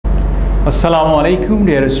Assalamu alaikum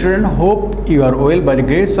dear student, hope you are well by the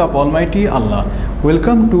grace of Almighty Allah.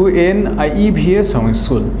 Welcome to NIEVS Home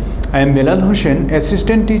School. I am Belal Hossain,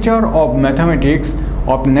 Assistant Teacher of Mathematics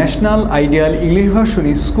of National Ideal English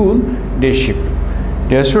Version School, Day Shift.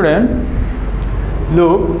 Dear student,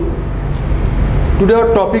 look, today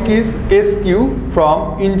our topic is SQ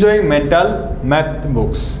from Enjoying Mental Math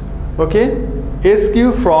books. Okay,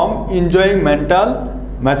 SQ from Enjoying Mental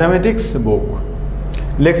Mathematics book.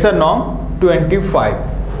 Lecture number 25.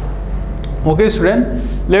 Okay student,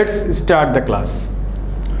 let's start the class.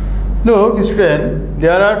 Look student,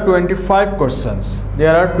 there are 25 questions.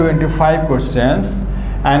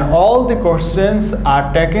 And all the questions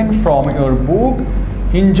are taken from your book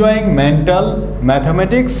Enjoying Mental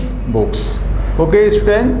Mathematics books. Okay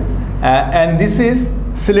student, and this is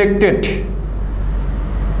selected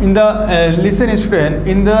in the listen student,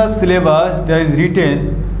 in the syllabus there is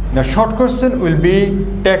written the short question will be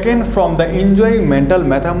taken from the Enjoying Mental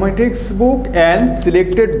Mathematics book and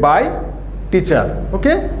selected by teacher.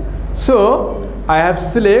 Okay, so I have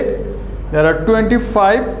select, there are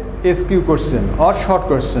 25 SQ question or short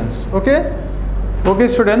questions. Okay,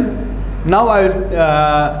 student, now I will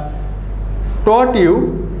taught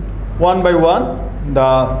you one by one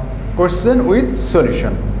the question with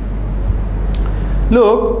solution.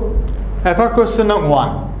 Look at question number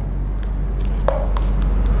 1.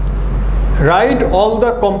 Write all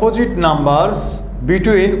the composite numbers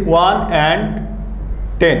between 1 and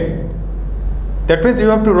 10. That means you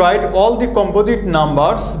have to write all the composite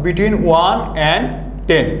numbers between 1 and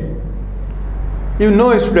 10. You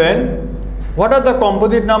know student, what are the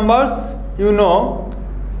composite numbers? You know,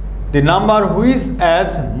 the number which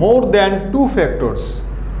has more than 2 factors.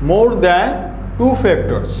 More than 2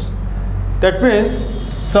 factors. That means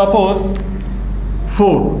suppose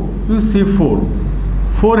 4. You see 4.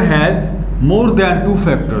 4 has more than 2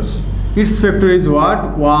 factors. Its factor is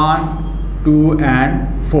what? 1, 2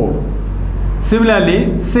 and 4.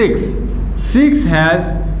 Similarly 6. 6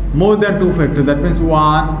 has more than 2 factors. That means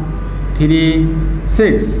 1, 3,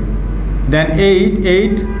 6. Then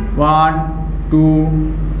 8. 1,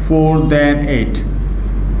 2, 4, then 8.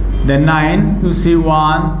 Then 9. You see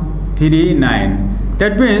 1, 3, 9.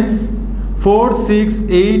 That means 4, 6,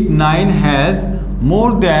 8, 9 has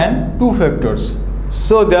more than 2 factors.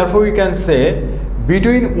 So therefore we can say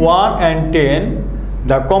between 1 and 10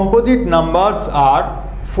 the composite numbers are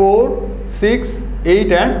 4, 6,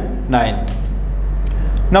 8 and 9.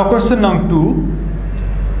 Now question number 2.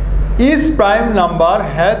 Each prime number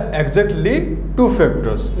has exactly 2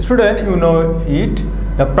 factors. Student, you know it.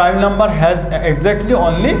 The prime number has exactly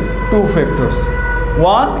only 2 factors.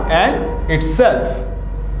 1 and itself.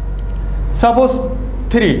 Suppose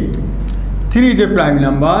 3. 3 is a prime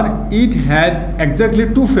number. It has exactly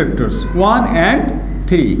 2 factors, 1 and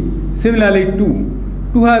 3. Similarly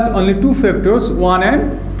 2. 2 has only 2 factors, 1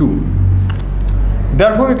 and 2.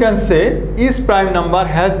 Therefore we can say each prime number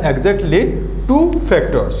has exactly 2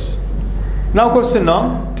 factors. Now question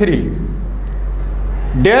number 3.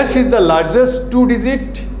 Dash is the largest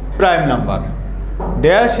 2-digit prime number.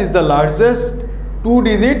 Dash is the largest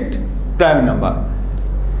 2-digit prime number.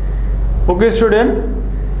 Okay student,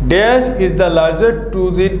 dash is the largest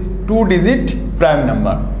 2-digit prime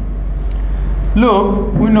number.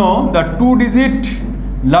 Look, we know the 2-digit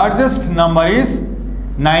largest number is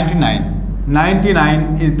 99.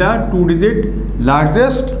 99 is the 2-digit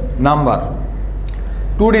largest number.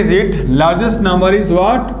 2-digit largest number is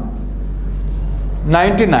what?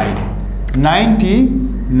 99.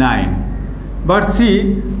 99. But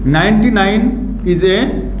see, 99 is a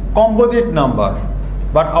composite number.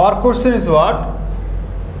 But our question is what?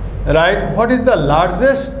 Right, what is the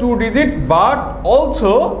largest 2-digit but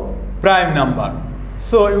also prime number?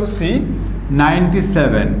 So you see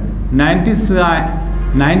 97.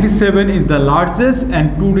 97 is the largest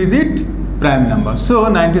and 2-digit prime number. So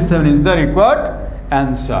 97 is the required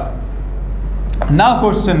answer. Now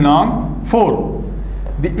question number 4.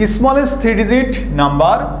 The smallest 3-digit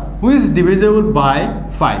number which is divisible by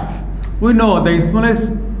 5. We know the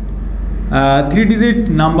smallest 3-digit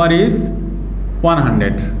number is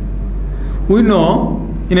 100. We know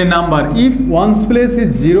in a number if one's place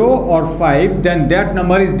is 0 or 5, then that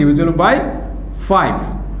number is divisible by 5.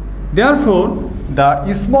 Therefore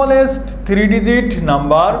the smallest 3-digit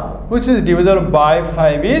number which is divisible by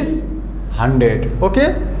 5 is 100.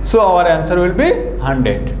 Okay, so our answer will be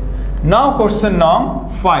 100. Now question number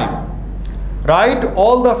 5. Write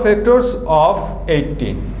all the factors of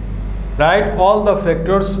 18. Write all the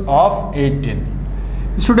factors of 18.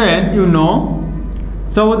 Student, you know,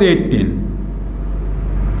 suppose 18.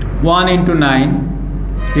 1 into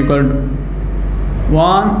 9 equal to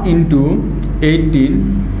 1 into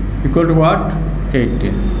 18 equal to what?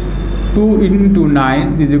 18. 2 into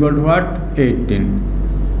 9 is equal to what? 18.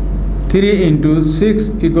 3 into 6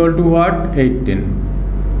 equal to what? 18.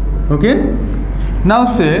 Okay. Now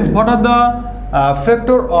say what are the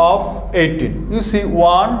factor of 18? You see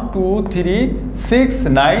 1, 2, 3, 6,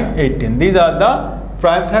 9, 18. These are the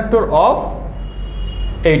prime factor of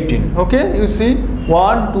 18. Okay. You see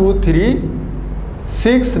 1, 2, 3,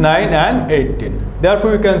 6, 9 and 18.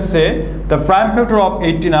 Therefore, we can say the prime factor of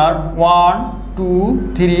 18 are 1,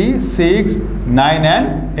 2, 3, 6, 9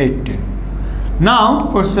 and 18. Now,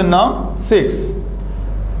 question number 6.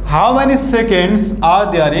 How many seconds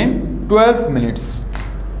are there in 12 minutes?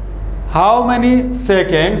 How many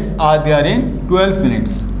seconds are there in 12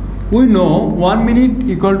 minutes? We know 1 minute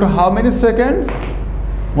equal to how many seconds?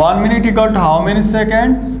 1 minute equal to how many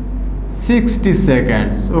seconds? 60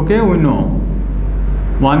 seconds. Okay, we know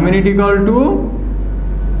 1 minute equal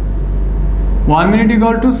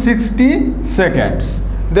to 60 seconds.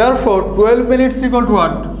 Therefore, 12 minutes equal to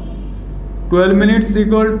what? 12 minutes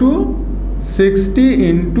equal to 60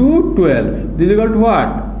 into 12. This is equal to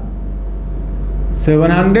what?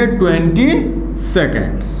 720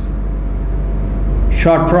 seconds.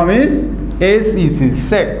 Short form is SEC,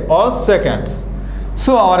 sec or seconds.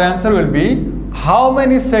 So our answer will be, how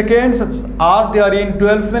many seconds are there in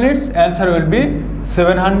 12 minutes? Answer will be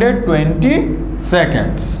 720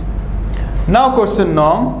 seconds. Now question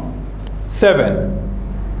number 7.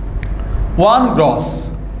 1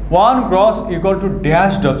 gross. 1 gross equal to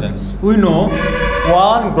dash dozens. We know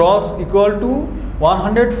 1 gross equal to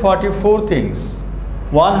 144 things.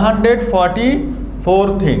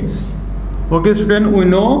 144 things. Okay, student, we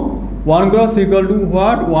know 1 gross equal to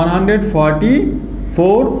what?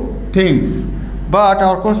 144 things. But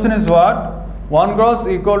our question is what? 1 gross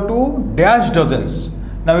equal to dash dozens.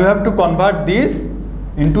 Now you have to convert this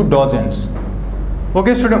into dozens.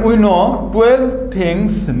 Okay, student, we know 12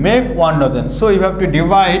 things make 1 dozen. So you have to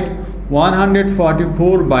divide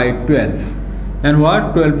 144 by 12. And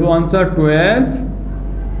what? 12 ones are 12.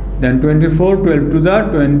 Then 24, 12 to the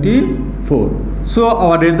 24. So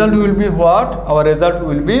our result will be what? Our result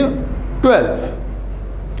will be 12.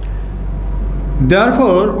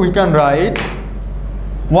 Therefore, we can write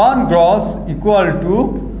 1 gross equal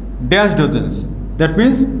to dash dozens. That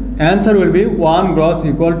means answer will be 1 gross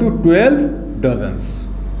equal to 12 dozens.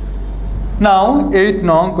 Now 8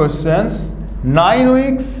 long questions. 9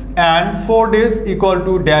 weeks and 4 days equal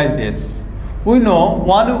to dash days. We know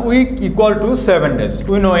 1 week equal to 7 days.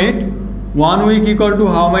 We know it. 1 week equal to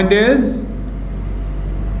how many days?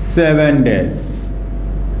 7 days.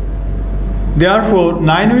 Therefore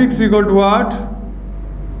 9 weeks equal to what?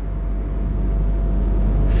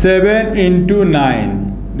 7 into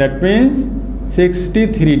 9. That means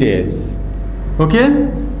 63 days. Okay.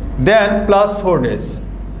 Then plus 4 days.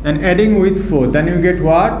 And adding with 4. Then you get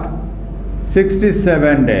what?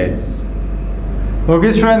 67 days.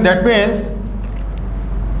 Okay, student. That means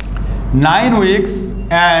 9 weeks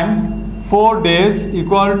and 4 days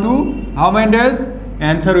equal to how many days?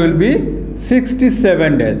 Answer will be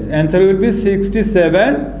 67 days. Answer will be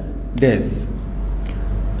 67 days.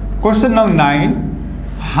 Question number 9.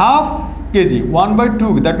 Half kg, 1 by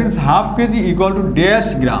 2, that means half kg equal to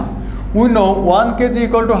dash gram. We know 1 kg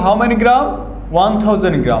equal to how many gram?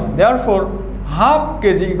 1000 gram. Therefore, half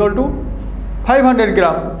kg equal to 500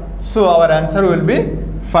 gram. So our answer will be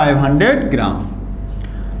 500 gram.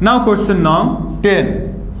 Now question number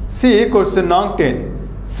 10. See question number 10.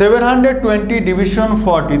 720 division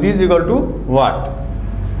 40. This is equal to what?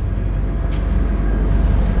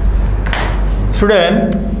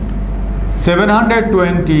 Student,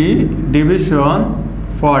 720 division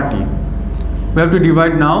 40. We have to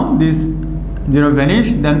divide now. This 0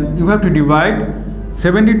 vanish. Then you have to divide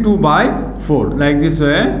 72 by 4. Like this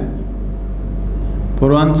way. 4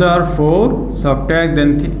 ones are 4. Subtract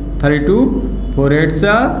then 32. 4 8s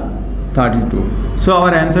are 32. So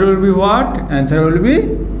our answer will be what? Answer will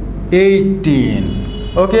be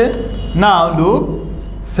 18. Okay. Now look.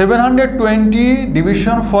 720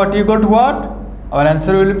 division 40 equal to what? Our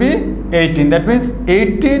answer will be 18. That means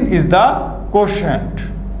 18 is the quotient.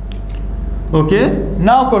 Okay.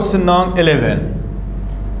 Now question number 11.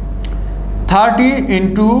 30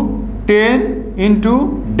 into 10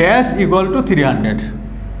 into dash equal to 300.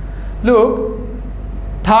 Look.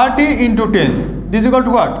 30 into 10. This is equal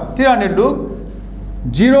to what? 300. Look.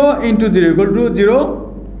 0 into 0 equal to 0.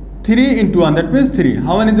 3 into 1. That means 3.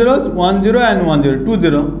 How many zeros? 1 0 and 1 0. 2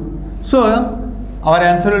 0. So our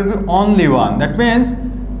answer will be only 1. That means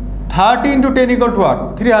 30 into 10 equal to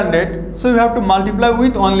what? 300. So you have to multiply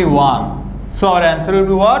with only 1. So our answer will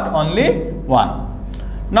be what? Only 1.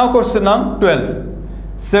 Now question number 12.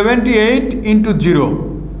 78 into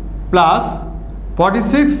 0 plus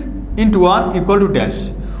 46 into 1 equal to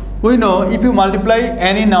dash. We know if you multiply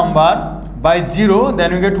any number by 0,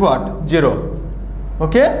 then you get what? 0.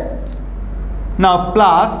 Okay? Now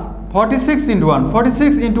plus 46 into 1.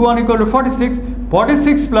 46 into 1 equal to 46.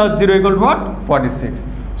 46 plus 0 equal to what? 46.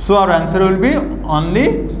 So our answer will be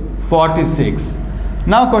only 46.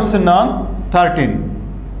 Now question number 13.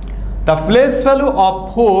 The place value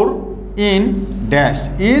of 4 in dash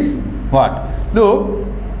is what? Look,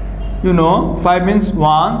 you know 5 means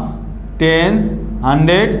ones, tens,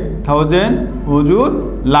 hundred, thousand,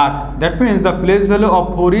 hujud, lakh. That means the place value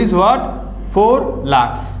of 4 is what? 4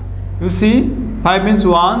 lakhs. You see 5 means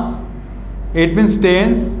ones, 8 means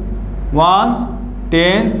tens, ones,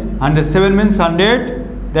 tens, 107 means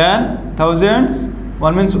hundred, then thousands,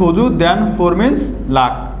 1 means hujud, then 4 means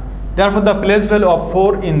lakh. Therefore the place value of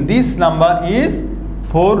 4 in this number is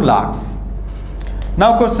 4 lakhs.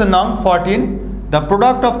 Now question number 14. The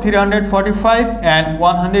product of 345 and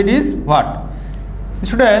 100 is what?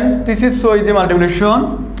 Student, this is so easy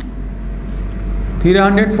multiplication.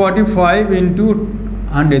 345 into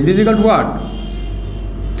 100. This is equal to what?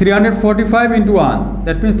 345 into 1.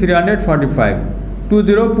 That means 345.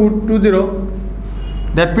 20 put 20.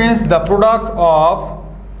 That means the product of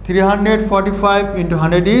 345 into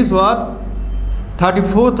 100 is what?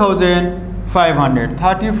 34,500.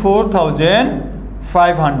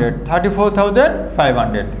 34,500.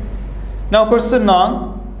 34,500. Now question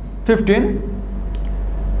number 15.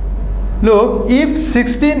 Look, if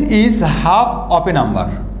 16 is half of a number.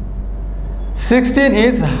 16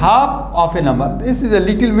 is half of a number. This is a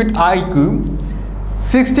little bit IQ.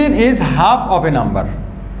 16 is half of a number.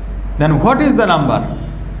 Then what is the number?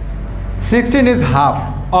 16 is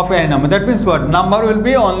half of any number. That means what? Number will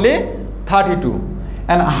be only 32.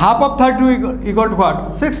 And half of 32 equal to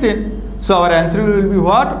what? 16. So our answer will be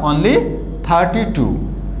what? Only 32.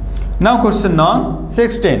 Now question number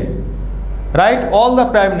 16. Write all the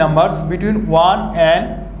prime numbers between 1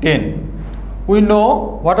 and 10. We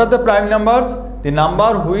know what are the prime numbers? The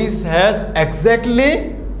number which has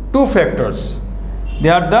exactly 2 factors. They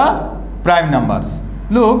are the prime numbers.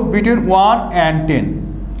 Look, between 1 and 10.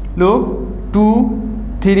 Look, 2,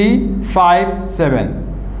 3, 5, 7.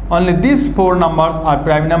 Only these 4 numbers are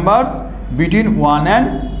prime numbers between 1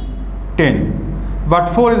 and 10. But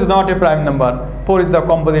 4 is not a prime number. 4 is the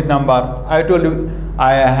composite number. I told you,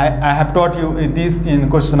 I have taught you this in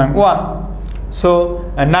question number 1. So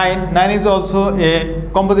 9 is also a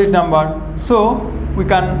composite number. So we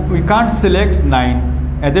can't select 9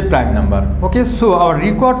 as a prime number. Okay, so our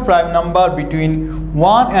required prime number between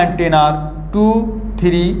 1 and 10 are 2,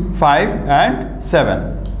 3, 5 and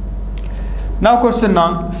 7. Now question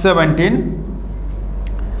number 17.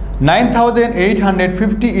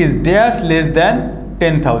 9,850 is dash less than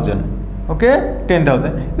 10,000. Okay,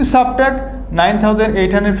 10,000. You subtract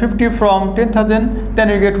 9,850 from 10,000, then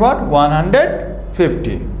you get what?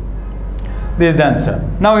 150. This is the answer.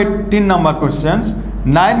 Now 18 number questions.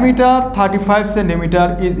 9 meter 35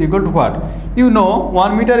 centimeter is equal to what? You know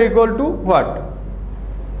 1 meter equal to what?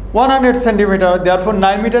 100 centimeter. Therefore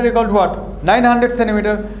 9 meter equal to what? 900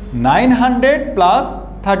 centimeter. 900 plus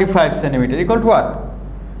 35 centimeter equal to what?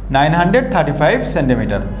 935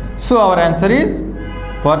 centimeter. So our answer is,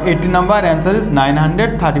 for 18 number, answer is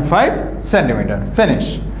 935 centimeter.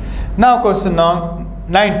 Finish. Now question number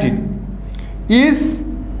 19. Is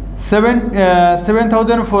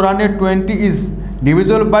 7,420 is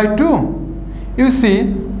divisible by 2? You see,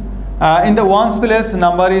 in the ones place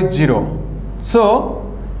number is 0. So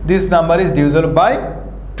this number is divisible by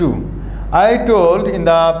 2. I told in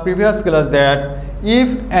the previous class that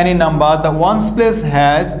if any number the ones place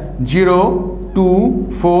has 0,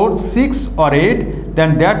 2, 4, 6 or 8,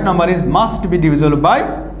 then that number is must be divisible by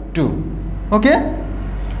 2. Okay,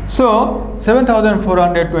 so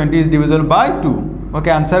 7,420 is divisible by 2.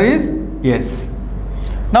 Okay, answer is yes.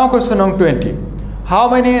 Now question number 20. How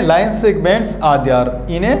many line segments are there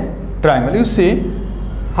in a triangle? You see,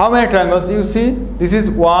 how many triangles? You see, this is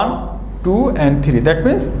 1, 2 and 3. That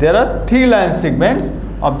means there are 3 line segments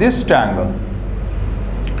of this triangle.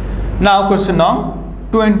 Now question number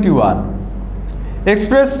 21.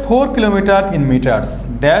 Express 4 kilometers in meters,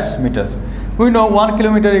 dash meters. We know 1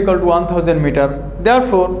 kilometer equal to 1000 meter.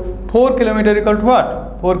 Therefore, 4 kilometer equal to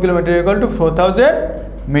what? 4 kilometer equal to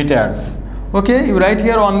 4000 meters. Okay, you write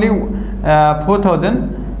here only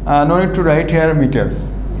 4000. No need to write here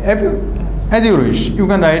meters. As you wish, you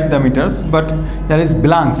can write the meters, but there is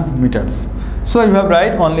blanks meters. So you have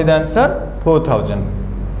write only the answer 4000.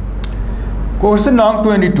 Question number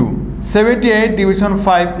 22. 78 division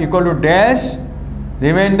 5 equal to dash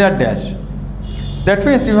remainder dash. That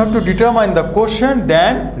means you have to determine the quotient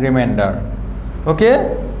then remainder.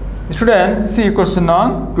 Okay, student, see question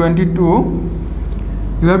number 22.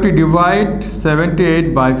 You have to divide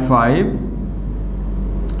 78 by 5.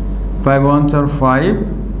 5 ones are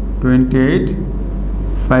 5, 28,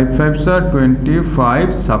 5 fives are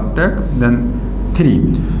 25, subtract then 3.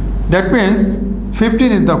 That means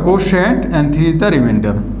 15 is the quotient and 3 is the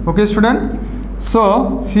remainder. Okay, student.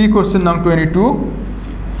 So see question number 22.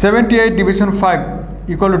 78 division 5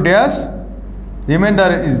 equal to dash, remainder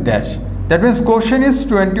is dash. That means quotient is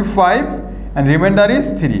 25 and remainder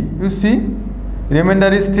is 3. You see, remainder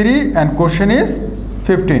is 3 and quotient is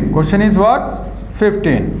 15. Quotient is what?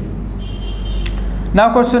 15.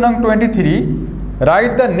 Now question number 23.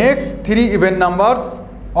 Write the next 3 even numbers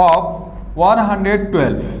of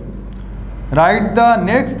 112. Write the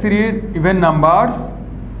next 3 even numbers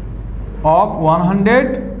of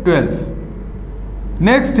 112.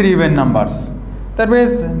 Next 3 even numbers. That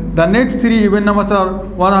means the next 3 even numbers are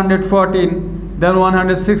 114, then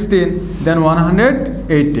 116, then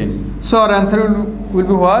 118. So our answer will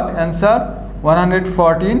be what? Answer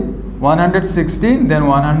 114, 116, then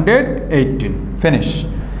 118. Finish.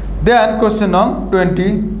 Then question number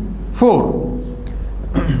 24.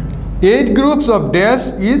 8 groups of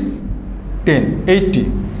dash is 10,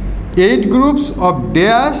 80. 8 groups of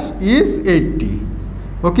dash is 80.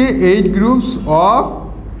 Okay, 8 groups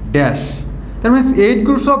of dash. That means 8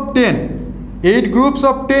 groups of 10. 8 groups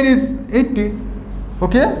of 10 is 80.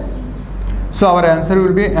 Okay. So our answer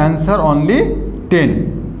will be answer only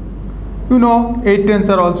 10. You know 8 tens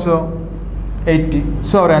are also 80.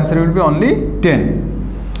 So our answer will be only 10.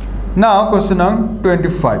 Now question number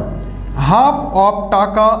 25. Half of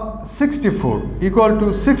taka 64 equal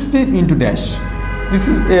to 16 into dash. This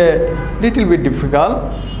is a little bit difficult.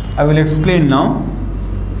 I will explain now.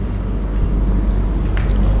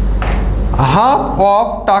 Half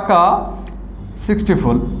of taka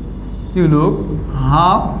 64. You look,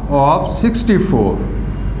 half of 64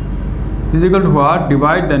 is equal to what?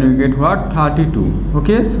 Divide, then you get what? 32.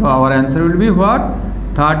 Okay, so our answer will be what?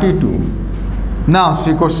 32. Now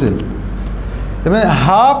see question.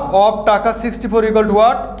 Half of taka 64 equal to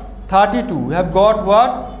what? 32. We have got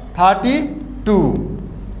what? 32.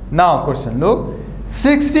 Now question, look,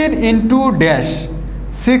 16 into dash.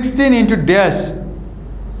 16 into dash.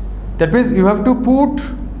 That means you have to put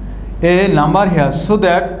a number here so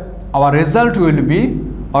that our result will be,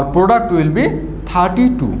 or product will be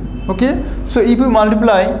 32. Okay, so if you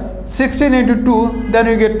multiply 16 into 2, then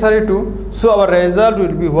you get 32. So our result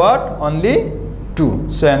will be what? Only 2.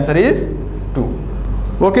 So answer is 2.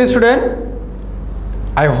 Okay, student,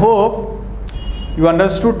 I hope you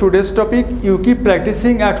understood today's topic. You keep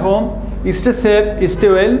practicing at home. Stay safe, stay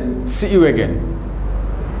well. See you again.